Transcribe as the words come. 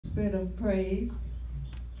spirit of praise,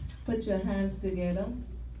 put your hands together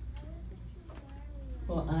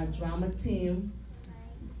for our drama team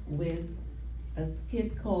with a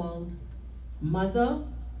skit called Mother,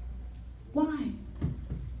 Why?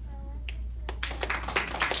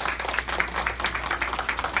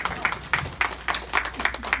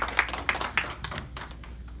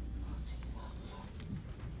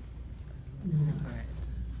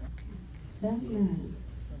 That man,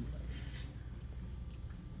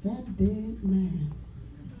 that dead man,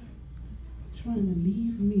 trying to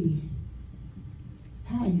leave me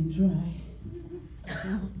high and dry.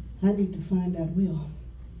 I need to find that will.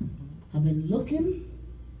 I've been looking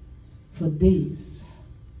for days.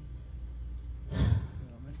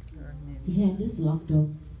 He had this locked up.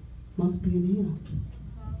 Must be in here.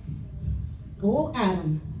 Oh,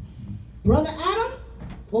 Adam. Brother Adam.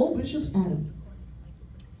 Oh, Bishop Adam.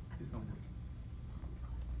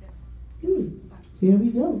 Here we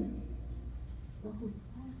go.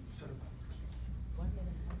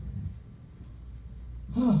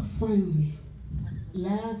 Oh, finally.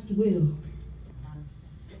 Last will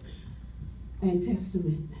and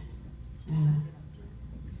testament.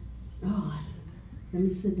 God, let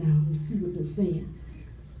me sit down and see what they're saying.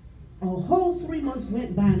 A whole 3 months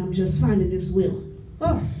went by and I'm just finding this will.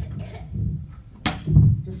 Oh,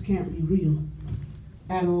 this can't be real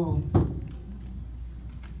at all.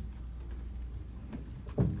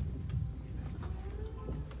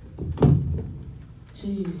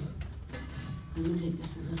 Gee, let me take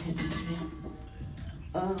this and look at this here.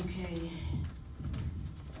 Okay.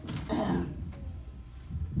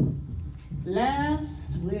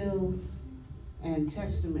 Last will and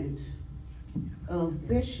testament of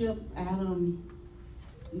Bishop Adam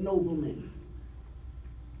Nobleman.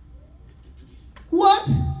 What?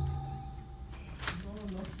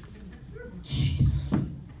 Jesus.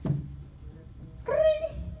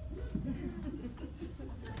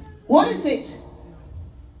 What is it?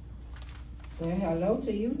 Well, hello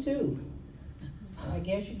to you too. I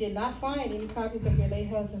guess you did not find any copies of your late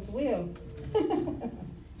husband's will.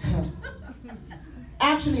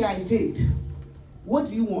 Actually, I did. What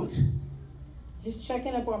do you want? Just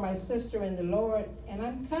checking up on my sister in the Lord, and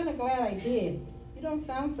I'm kind of glad I did. You don't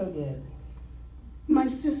sound so good. My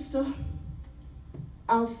sister,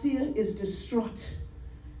 Althea, is distraught.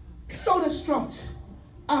 So distraught.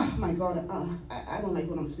 Ah, my God, I don't like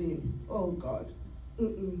what I'm seeing. Oh, God.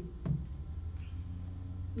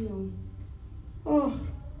 No. Oh.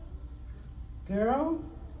 Girl,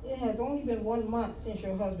 it has only been 1 month since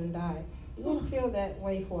your husband died. You won't feel that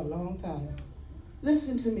way for a long time.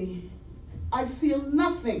 Listen to me. I feel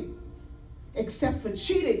nothing except for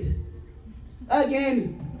cheated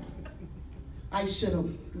again. I should have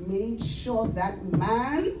made sure that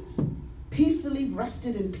man peacefully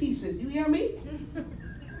rested in pieces. You hear me?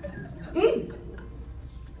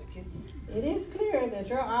 It is clear that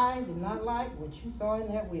your eyes did not like what you saw in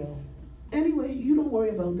that will. Anyway, you don't worry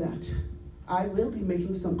about that. I will be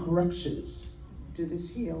making some corrections to this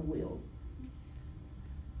here will.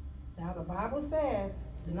 Now the Bible says,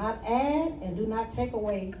 do not add and do not take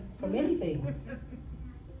away from anything.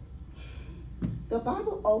 The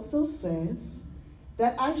Bible also says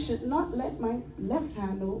that I should not let my left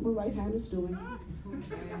hand know what my right hand is doing.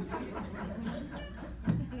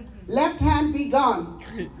 Left hand be gone.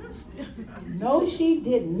 No, she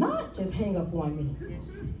did not just hang up on me.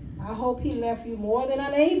 I hope he left you more than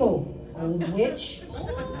unable, old witch.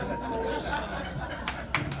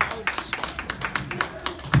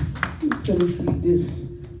 Finish with this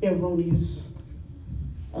erroneous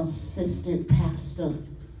assistant pastor.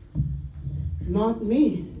 Not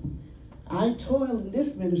me. I toil in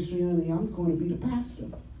this ministry, honey. I'm going to be the pastor.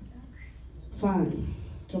 Fine.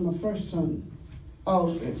 To my first son,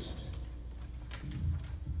 August.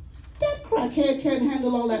 That crackhead can't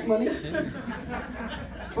handle all that money.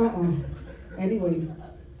 Anyway,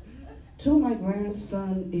 to my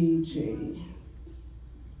grandson, AJ.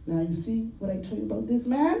 Now you see what I told you about this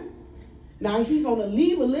man? Now he's going to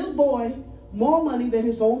leave a little boy more money than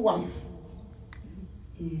his own wife.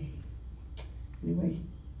 Anyway,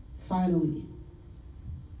 finally,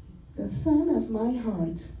 the son of my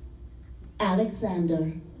heart,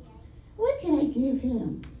 Alexander. What can I give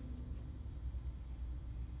him?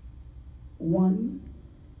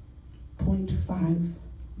 1.5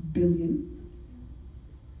 billion.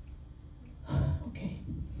 Okay,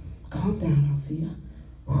 calm down, Althea.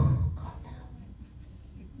 Calm down.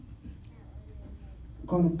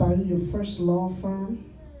 Gonna buy you your first law firm?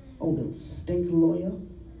 Oh, little stink lawyer.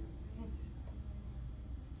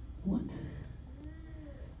 What?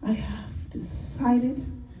 I have decided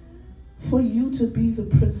for you to be the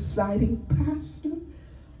presiding pastor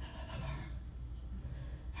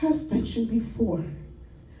as mentioned before,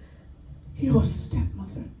 your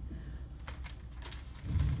stepmother.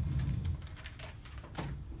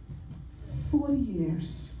 40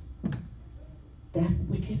 years, that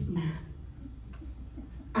wicked man.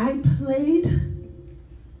 I played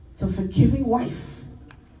the forgiving wife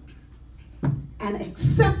and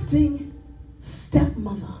accepting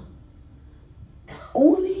stepmother,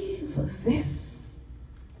 only for this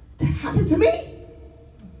to happen to me?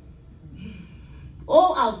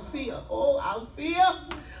 Oh, Althea, oh, Althea,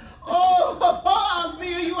 oh,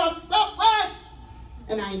 Althea, you have suffered,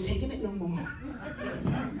 and I ain't taking it no more.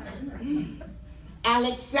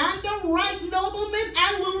 Alexander, right nobleman,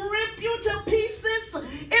 I will rip you to pieces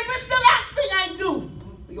if it's the last thing I do.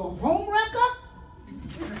 Your home wrecker?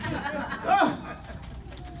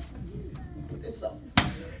 Put this up.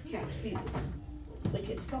 Can't see this.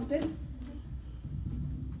 Wicked something.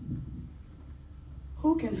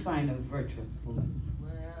 Who can find a virtuous woman?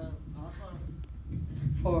 Well,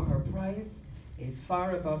 For her price is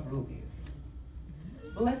far above rubies.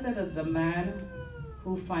 Blessed is the man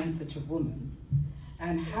who finds such a woman,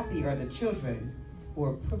 and happy are the children who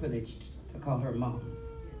are privileged to call her mom.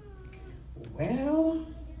 Well,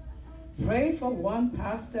 pray for one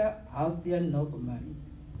Pastor Althea Nobleman,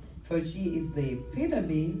 for she is the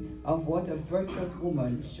epitome of what a virtuous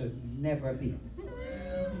woman should never be.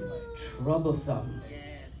 Troublesome,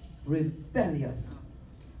 rebellious,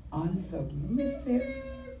 unsubmissive,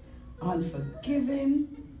 unforgiving,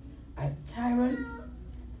 a tyrant,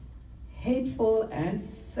 hateful, and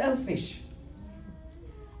selfish.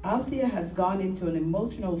 Althea has gone into an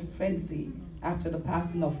emotional frenzy after the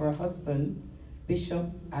passing of her husband,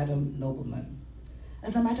 Bishop Adam Nobleman.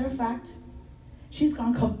 As a matter of fact, she's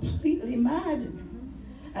gone completely mad,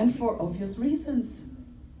 and for obvious reasons.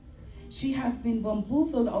 She has been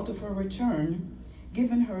bamboozled out of her return,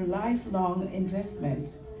 given her lifelong investment,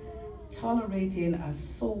 tolerating a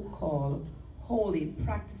so-called holy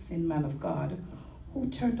practicing man of God who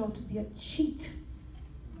turned out to be a cheat.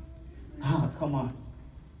 Ah, come on.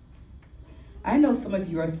 I know some of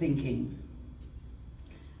you are thinking,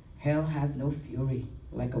 hell has no fury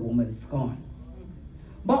like a woman's scorn.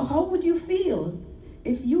 But how would you feel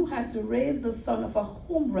if you had to raise the son of a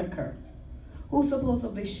homewrecker who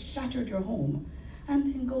supposedly shattered your home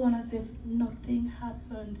and then go on as if nothing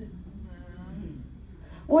happened?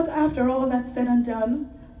 What, after all that's said and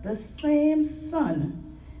done, the same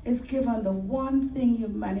son is given the one thing you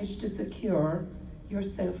managed to secure, your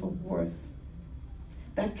self-worth,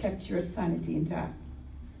 that kept your sanity intact?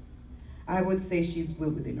 I would say she's well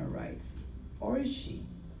within her rights. Or is she?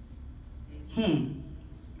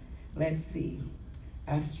 Let's see.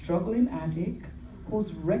 A struggling addict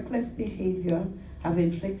whose reckless behavior have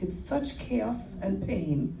inflicted such chaos and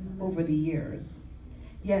pain over the years.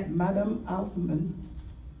 Yet Madame Altman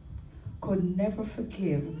could never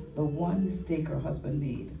forgive the one mistake her husband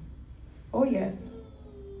made. Oh yes,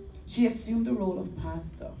 she assumed the role of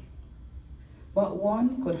pastor. But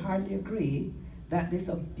one could hardly agree that this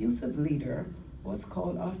abusive leader was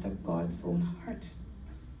called after God's own heart.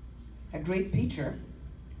 A great preacher,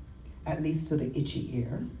 at least to the itchy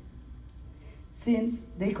ear, since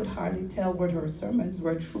they could hardly tell whether her sermons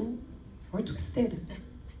were true or twisted.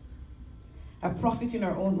 A prophet in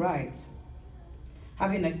her own right,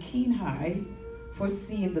 having a keen eye for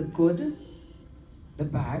seeing the good, the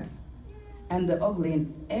bad, and the ugly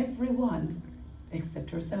in everyone except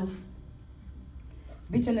herself.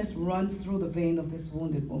 Bitterness runs through the vein of this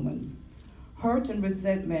wounded woman. Hurt and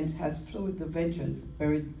resentment has fluid the vengeance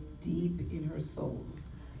buried deep in her soul,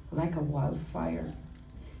 like a wildfire.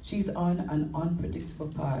 She's on an unpredictable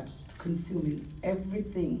path, consuming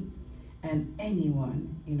everything and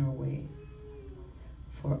anyone in her way.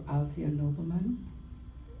 For Althea Nobleman,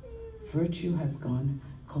 virtue has gone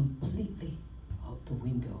completely out the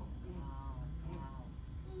window.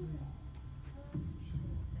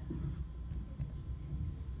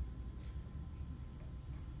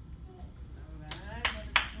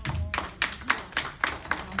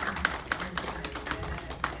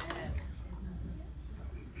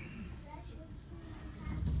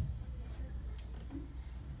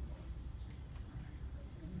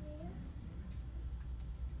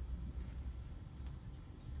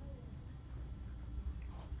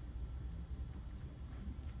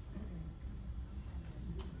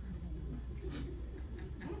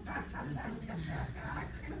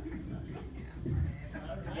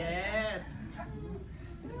 yes.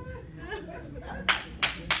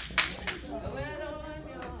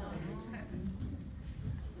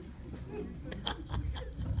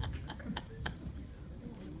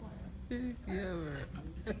 Yeah, man.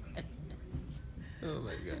 Oh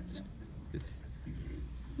my gosh.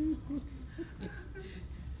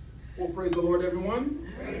 Well, praise the Lord,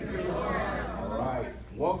 everyone. Praise the Lord. All right.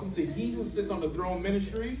 Welcome to He Who Sits on the Throne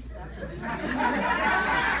Ministries.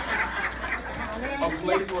 A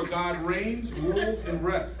place where God reigns, rules, and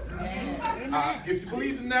rests. If you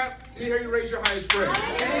believe in that, let me hear you raise your highest praise.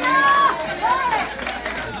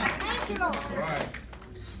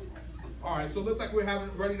 All right, so it looks like we're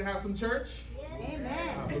ready to have some church.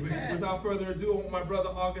 Amen. Without further ado, I want my brother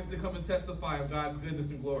August to come and testify of God's goodness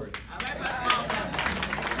and glory. All right,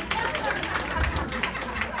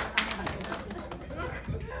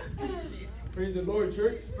 Praise the Lord,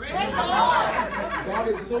 church. Praise the Lord. God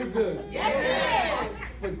is so good. Yes.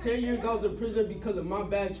 For 10 years, I was a prisoner because of my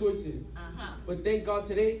bad choices. But thank God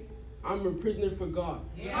today, I'm a prisoner for God.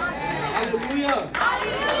 Yes. Hallelujah.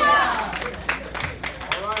 Hallelujah.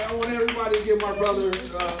 All right, I want everybody to give my brother a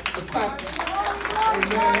clap.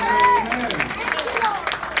 Amen.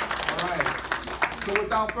 All right. So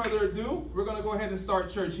without further ado, we're going to go ahead and start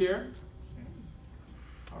church here.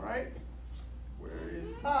 All right. Where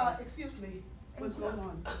is... Excuse me. What's going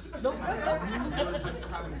on? We're just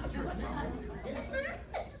having some church.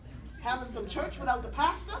 Having some church without the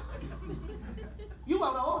pastor? You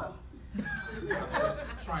out of order. I'm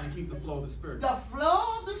just trying to keep the flow of the Spirit. The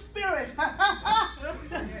flow of the Spirit.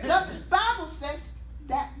 The Bible says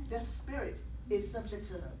that the Spirit is subject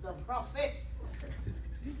to the prophet.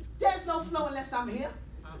 There's no flow unless I'm here.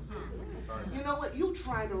 Sorry, you know what? You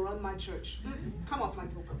trying to run my church. Come off my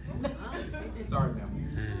pulpit. Sorry,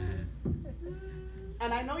 ma'am.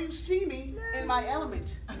 And I know you see me in my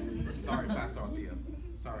element. Sorry, Pastor Althea.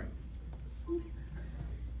 Sorry.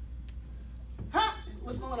 Huh?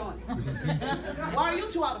 What's going on? Why are you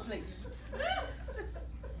two out of place?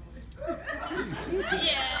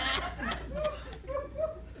 Yeah.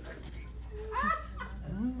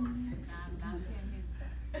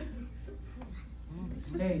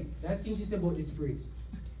 Hey, that thing she said about the spirit,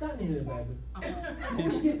 that ain't in the Bible.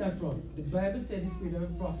 Where she get that from? The Bible said the spirit of a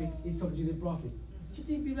prophet is subject to the prophet. She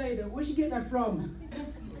think people like that. Where she get that from?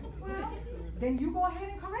 Well, then you go ahead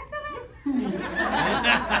and correct her then.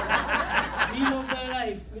 Me love my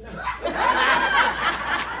life.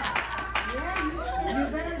 Yeah, you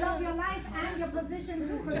better love your life and your position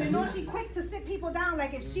too, because you know she quick to sit people down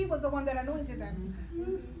like if she was the one that anointed them.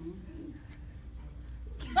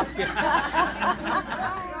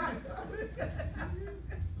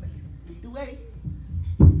 Lead the way.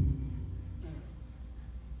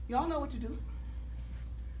 Y'all know what to do.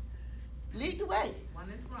 Lead the way. One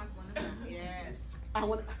in front, one in front. Yes. I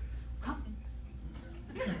want to. Huh?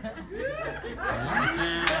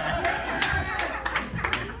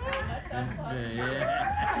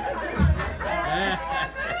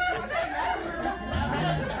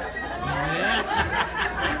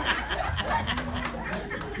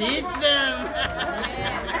 Teach them.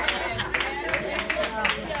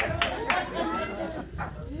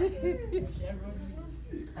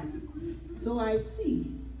 So I see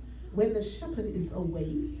when the shepherd is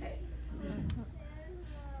away,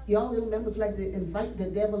 y'all little members like to invite the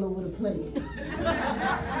devil over to play.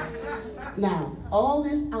 Now, all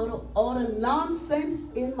this out of order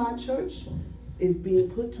nonsense in my church is being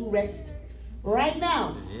put to rest right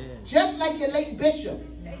now. Just like your late bishop.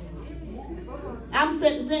 I'm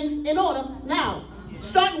setting things in order now,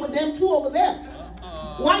 starting with them two over there.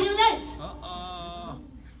 Why you late?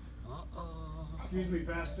 Excuse me,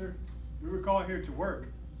 Pastor. We were called here to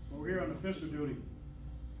work, but we're here on official duty.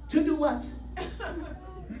 To do what?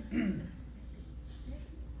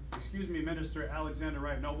 Excuse me, Minister Alexander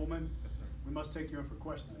Wright Nobleman. We must take you in for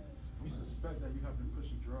questioning. We suspect that you have been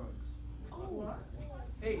pushing drugs. Oh.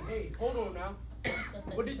 Hey, hold on now.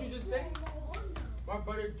 What did you just say? My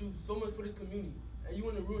brother do so much for this community, and you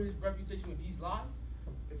want to ruin his reputation with these lies?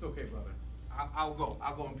 It's okay, brother. I'll go.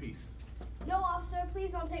 I'll go in peace. Yo, officer,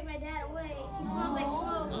 please don't take my dad away. He smells like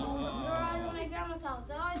smoke. We were always at my grandma's house.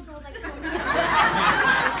 It always smells like smoke.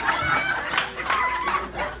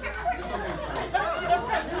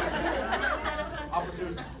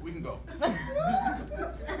 Officers, we can go.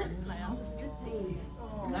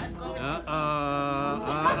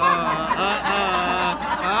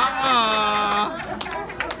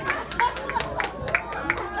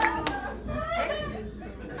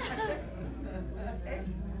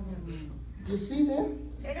 You see there?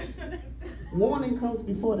 Warning comes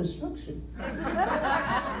before destruction.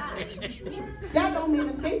 That don't mean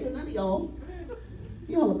a thing to none of y'all.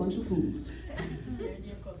 Y'all a bunch of fools.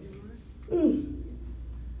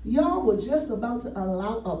 Y'all were just about to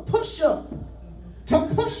allow a pusher to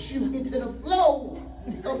push you into the flow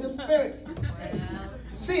of the Spirit.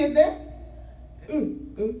 See it there?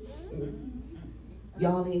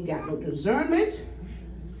 Y'all ain't got no discernment.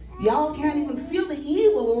 Y'all can't even feel the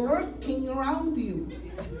evil lurking around you.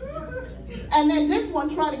 And then this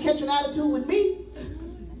one trying to catch an attitude with me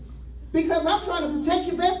because I'm trying to protect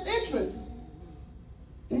your best interests.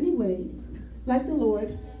 Anyway, like the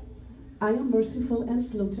Lord, I am merciful and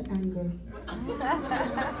slow to anger.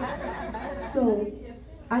 So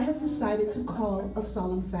I have decided to call a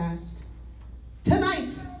solemn fast.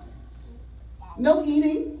 Tonight, no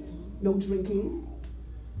eating, no drinking,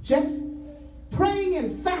 just praying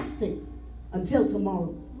and fasting until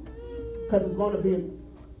tomorrow, because it's going to be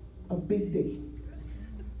a big day.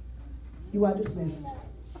 You are dismissed.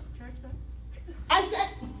 I said,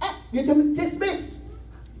 you're dismissed.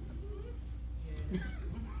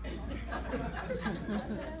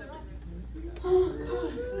 Oh,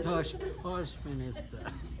 God. Hush, Minister.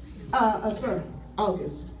 Sir,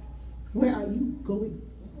 August, where are you going?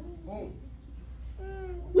 Home.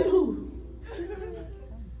 With who?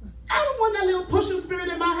 I don't want that little pusher spirit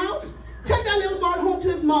in my house. Take that little boy home to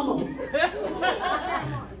his mama. Let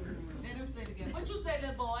him say it again. What you say,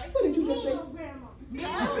 little boy? What did you just say? Grandma. Me,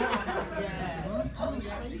 little grandma. Yeah.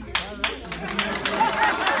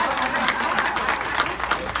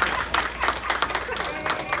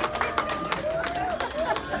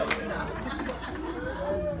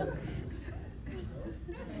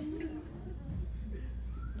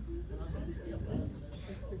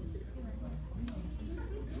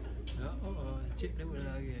 Oh, check them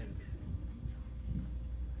again.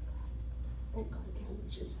 Oh, God, I can't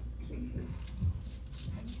reach it.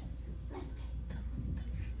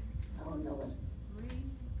 I don't know it.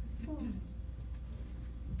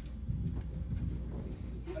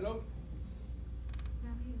 Hello?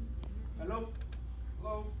 Hello?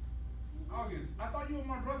 Hello? August, I thought you were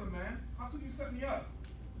my brother, man. How could you set me up?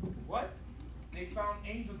 What? They found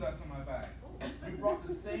angel dust in my bag. You brought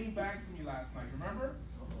the same bag to me last night, remember?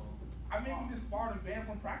 I made you disbarred and banned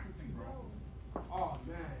from practicing, bro. Oh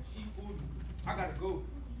man, she fooled me. I gotta go.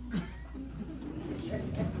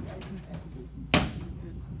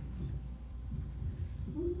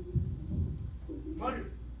 Mother,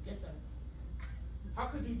 how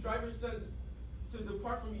could you drive your sons to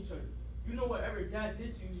depart from each other? You know whatever dad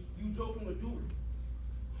did to you, you drove him to do it.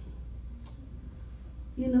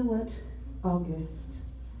 You know what, August?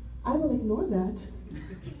 I will ignore that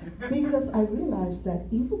because I realize that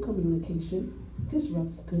evil communication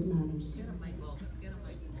disrupts good manners.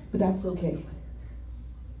 But that's okay.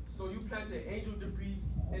 So you planted angel debris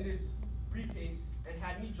in his briefcase and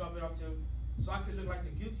had me drop it off to him so I could look like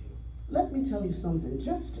the guilty one. Let me tell you something,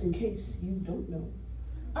 just in case you don't know.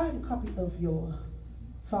 I have a copy of your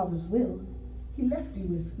father's will. He left you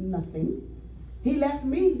with nothing. He left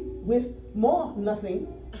me with more nothing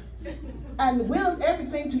and willed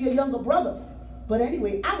everything to your younger brother. But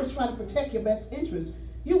anyway, I was trying to protect your best interest.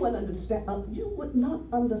 You would not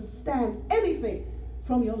understand anything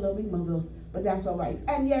from your loving mother, but that's all right.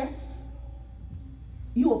 And yes,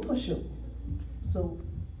 you a pusher, so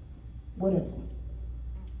whatever.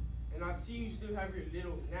 And I see you still have your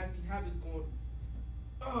little nasty habits going.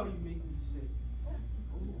 Oh, you make me sick.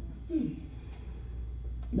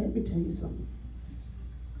 Let me tell you something.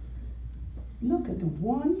 Look at the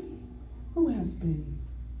one who has been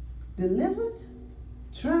delivered,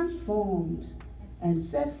 transformed, and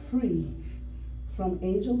set free from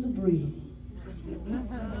angel debris.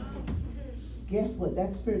 Guess what?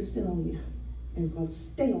 That spirit's still on you, and it's going to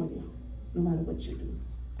stay on you no matter what you do.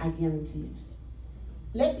 I guarantee it.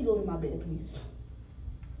 Let me go to my bed, please.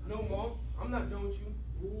 No, Mom, I'm not done with you.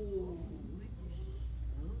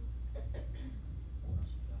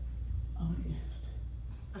 August.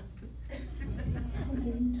 How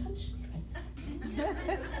dare you touch me like that?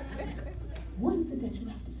 What is it that you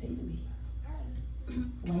have to say to me?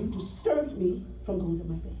 Why you disturbed me from going to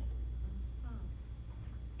my bed?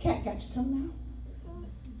 Cat got your tongue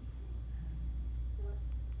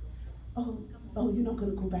now? Oh, you're not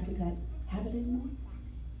going to go back into that habit anymore?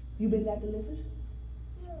 You been that delivered?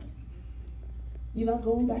 You're not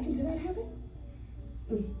going back into that habit?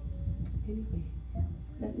 Anyway,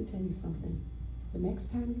 let me tell you something. The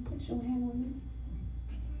next time you put your hand on me,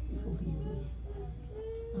 it's going to be me.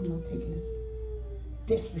 I'm not taking this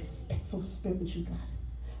disrespectful spirit you got.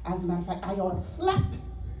 As a matter of fact, I ought to slap.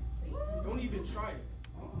 Don't even try it.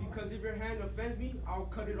 Because if your hand offends me, I'll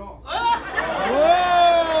cut it off.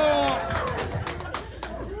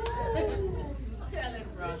 Tell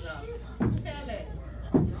it, brother. Tell it.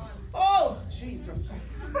 Oh, Jesus.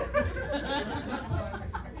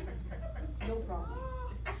 No problem.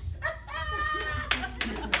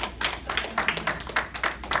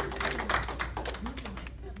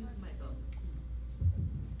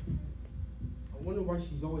 I wonder why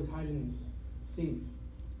she's always hiding this safe.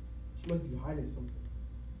 She must be hiding something.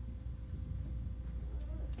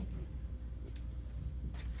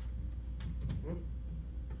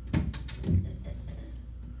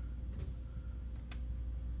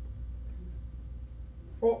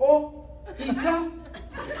 Oh, Isa,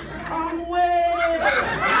 I'm way.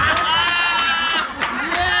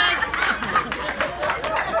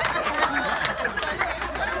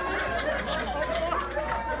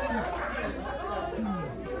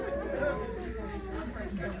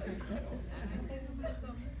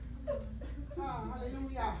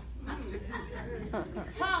 Hallelujah.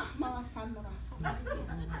 Ha, Mama Sandra.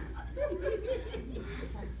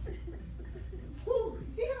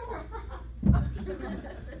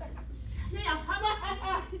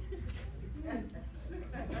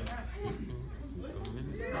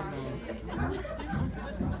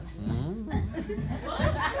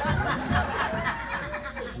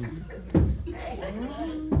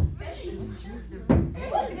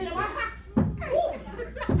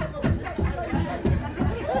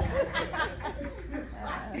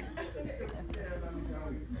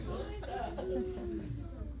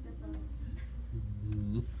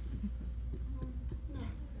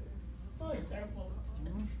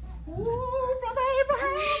 Ooh, Brother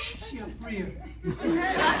Abraham. She a prayer.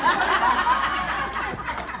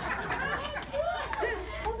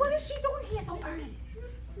 Oh, what is she doing here so early?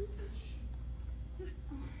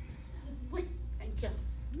 Wait, thank you.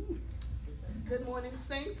 Good morning,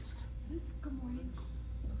 saints. Good morning.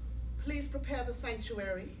 Please prepare the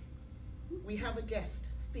sanctuary. We have a guest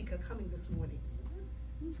speaker coming this morning.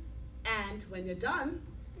 And when you're done,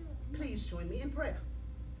 please join me in prayer.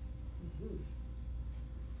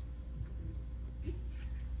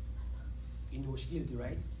 You know she's guilty,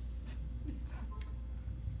 right?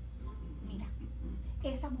 Mira,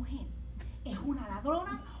 esa mujer es una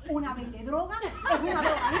ladrona, una vendedroga, es una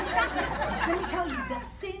drogadicta. Let me tell you, the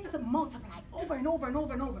sins multiply over and over and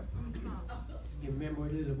over and over. You remember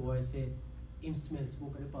the little boy said, him smell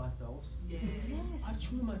smoke at the pastor house? Yes. I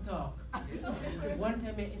chew my talk. One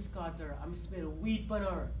time I escort her, I smell weed on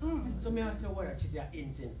her. So I asked her what she said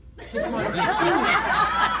incense.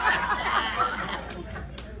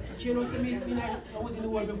 She knows me, I was in the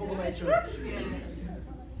world before my church.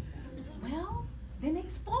 Well, then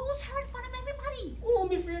expose her in front of everybody. Oh,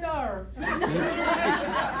 me afraid of her.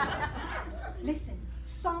 Listen,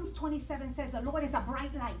 Psalms 27 says the Lord is a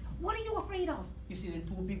bright light. What are you afraid of? You see them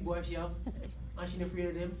two big boys she have? And she not afraid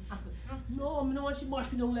of them? No, I know she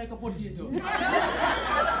mash me down like a potato.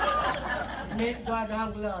 Make God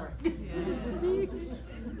handle her.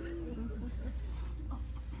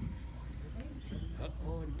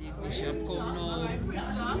 Oh, the bishop come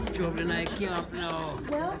now. Trouble in I camp now.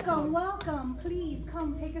 Welcome, welcome. Please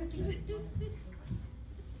come take a seat.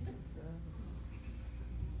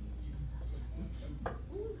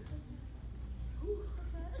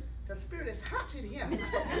 The spirit is hot in here.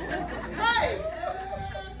 Hey!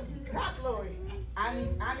 God glory. I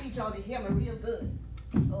need y'all to hear me real good.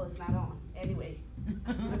 Oh, it's not on. Anyway.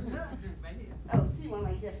 Oh, see one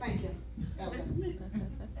right here. Thank you, Elder.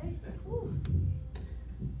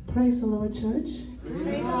 Praise the Lord, church.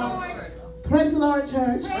 Praise the Lord. Praise the Lord,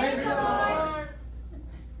 church. Praise the Lord.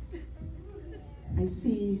 I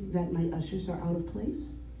see that my ushers are out of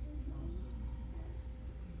place.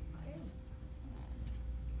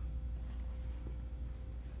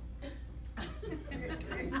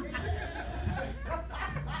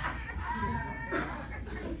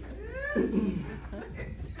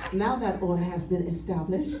 Now that order has been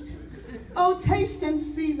established, oh, taste and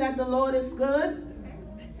see that the Lord is good.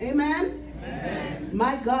 Amen. Amen.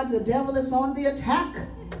 My God, the devil is on the attack.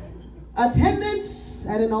 Attendance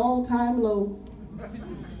at an all-time low.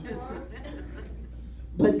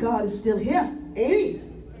 But God is still here, ain't he?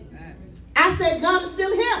 I said God is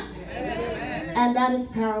still here. Amen. And that is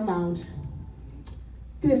paramount.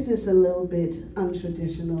 This is a little bit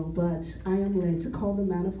untraditional, but I am led to call the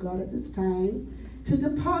man of God at this time to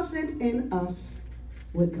deposit in us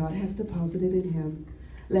what God has deposited in him.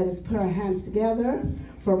 Let us put our hands together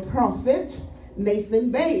for Prophet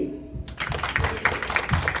Nathan Bain.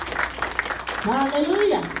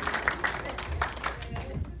 Hallelujah.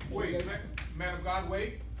 Wait, man of God,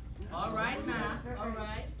 wait. All right now. All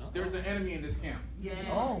right. There's an enemy in this camp. Yes.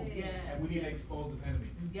 Oh. Yes. And we need to expose this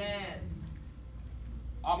enemy. Yes.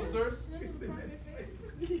 Officers?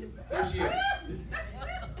 There she is. After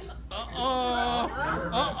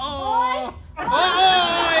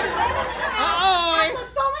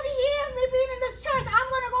so many years me being in this church, I'm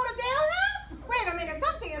going to go to jail now? Wait a minute,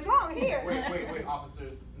 something is wrong here. Wait,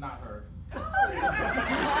 officers, not her.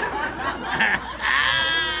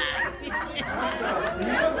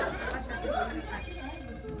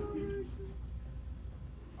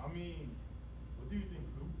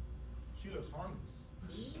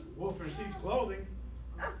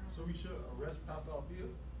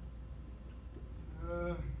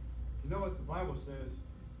 know what the Bible says.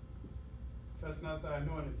 Touch not thy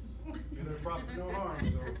anointed. Neither profit no harm.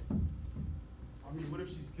 So, I mean, what if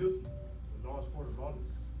she's guilty? The law is for the lawless.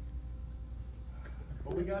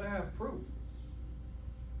 but we gotta have proof.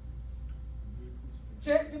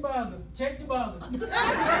 Check the bargain. Check the bargain.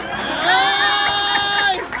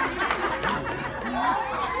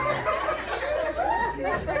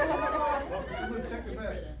 Officer Luke, check the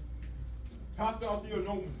bag. Pass the out there,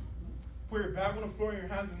 no. Put your bag on the floor and your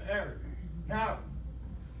hands in the air. Now.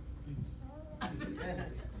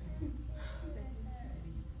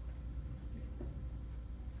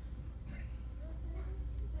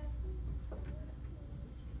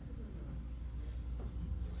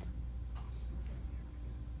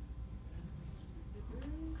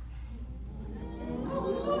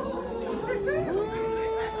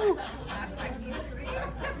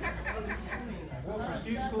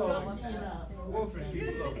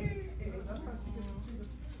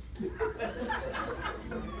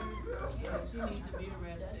 She needs to be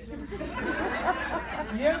arrested.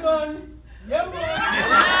 Yeah, man. Yeah, man.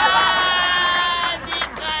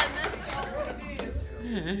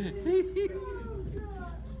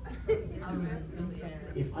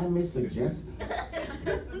 If I may suggest,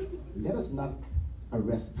 let us not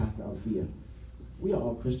arrest Pastor Althea. We are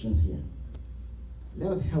all Christians here.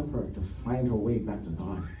 Let us help her to find her way back to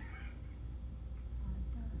God.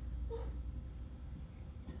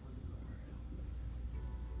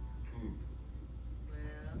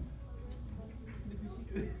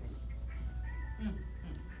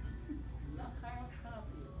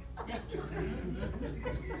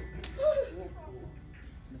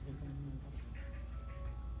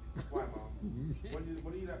 Why, Mom? What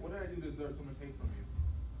did I do to deserve so much hate from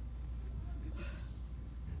you?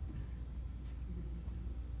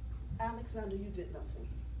 Alexander, you did nothing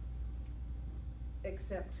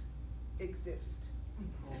except exist.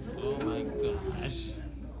 Oh my gosh.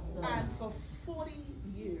 And for 40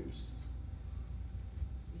 years,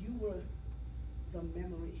 you were the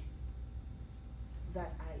memory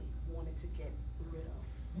that I wanted to get rid of.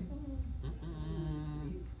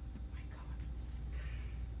 My God.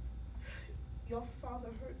 Your father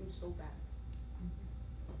hurt me so bad.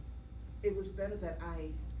 It was better that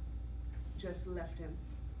I just left him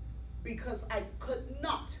because I could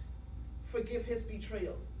not forgive his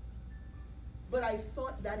betrayal. But I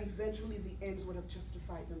thought that eventually the ends would have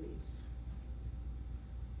justified the means.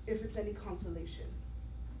 If it's any consolation,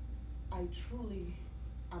 I truly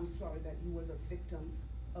am sorry that you were the victim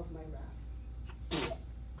of my wrath.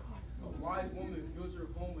 A wise woman fills her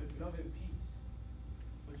home with love and peace.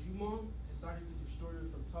 But you, Mom, decided to destroy her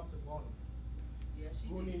from top to bottom. Yes, she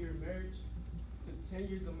Ruining did. your marriage, took 10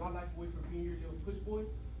 years of my life away from being your little push boy,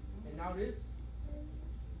 and now this?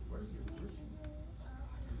 Where's your virtue?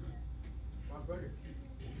 My brother,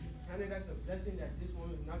 count it as a blessing that this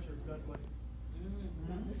woman is not your blood money.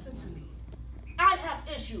 Now listen to me. I have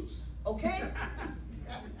issues, okay?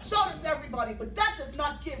 So does everybody, but that does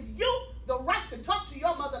not give you the right to talk to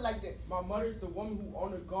your mother like this. My mother is the woman who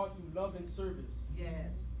honored God through love and service.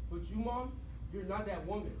 Yes. But you, Mom, you're not that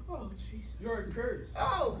woman. Oh, Jesus. You're a curse.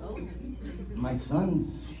 Oh. My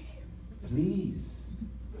sons, please.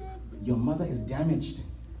 Your mother is damaged.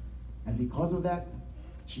 And because of that,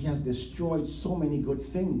 she has destroyed so many good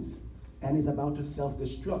things and is about to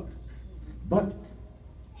self-destruct. But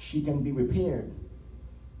she can be repaired.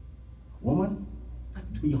 Woman,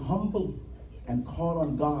 be humble and call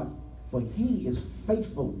on God, for He is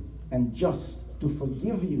faithful and just to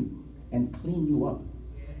forgive you and clean you up.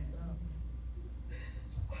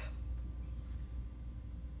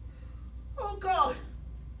 Oh, God.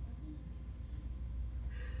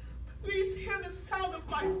 Please hear the sound of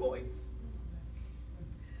my voice.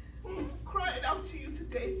 I'm crying out to you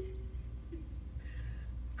today.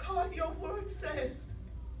 God, your word says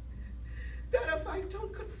that if I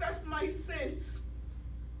don't confess my sins,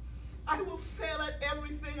 I will fail at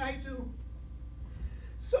everything I do.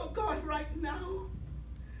 So God, right now,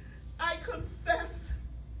 I confess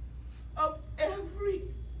of everything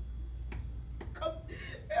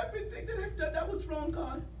that I've done that was wrong,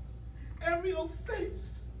 God. Every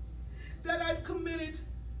offense that I've committed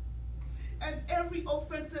and every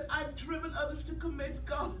offense that I've driven others to commit,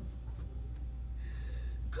 God.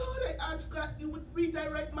 God, I ask God you would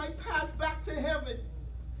redirect my path back to heaven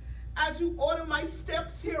as you order my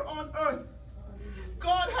steps here on earth.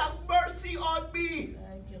 God, have mercy on me,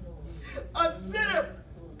 a sinner.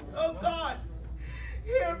 Oh, God.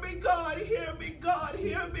 Hear me, God. Hear me, God.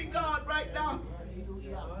 Hear me, God, right now.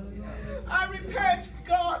 I repent,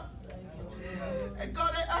 God. And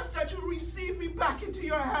God, I ask that you receive me back into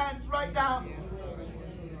your hands right now.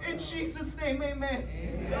 In Jesus' name, amen.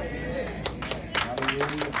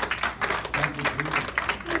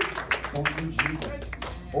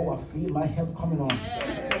 feel my help coming on.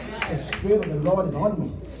 The Spirit of the Lord is on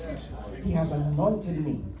me. He has anointed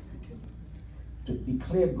me to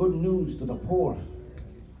declare good news to the poor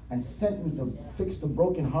and sent me to fix the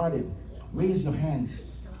brokenhearted. Raise your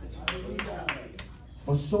hands.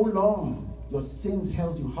 For so long, your sins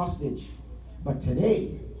held you hostage, but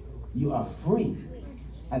today you are free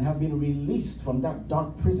and have been released from that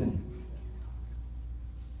dark prison.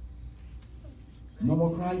 No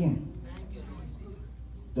more crying.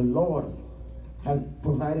 The Lord has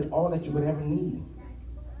provided all that you would ever need.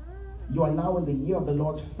 You are now in the year of the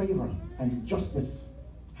Lord's favor, and justice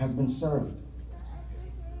has been served.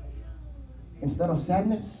 Instead of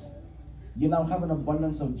sadness, you now have an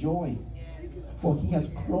abundance of joy, for he has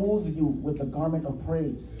clothed you with the garment of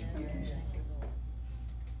praise.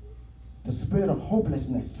 The spirit of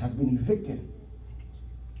hopelessness has been evicted.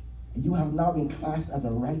 You have now been classed as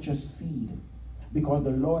a righteous seed, because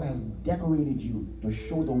the Lord has decorated you to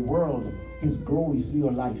show the world his glory through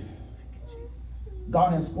your life.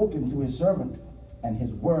 God has spoken through his servant, and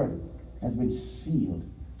his word has been sealed.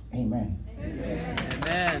 Amen. Amen.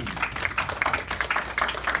 Amen.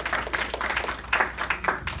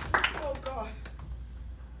 Oh God.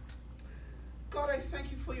 God, I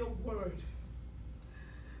thank you for your word.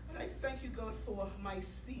 And I thank you, God, for my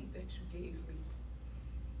seed that you gave me.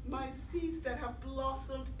 My seeds that have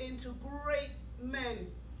blossomed into great men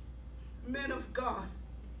of God.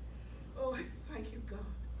 Oh, I thank you, God.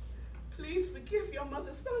 Please forgive your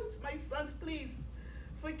mother's sons, my sons, please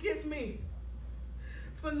forgive me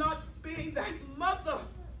for not being that mother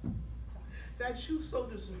that you so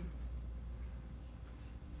deserve.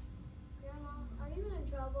 Grandma, are you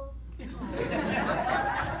in trouble?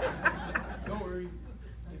 Don't worry.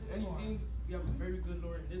 If anything, we have a very good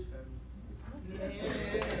Lord in this family.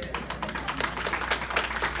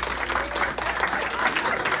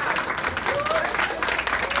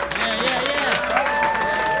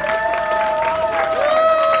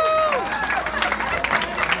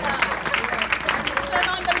 Turn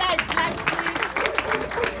on the lights, please.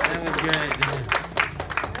 That was good.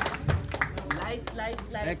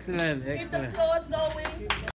 Lights. Excellent, Keep the excellent. applause going.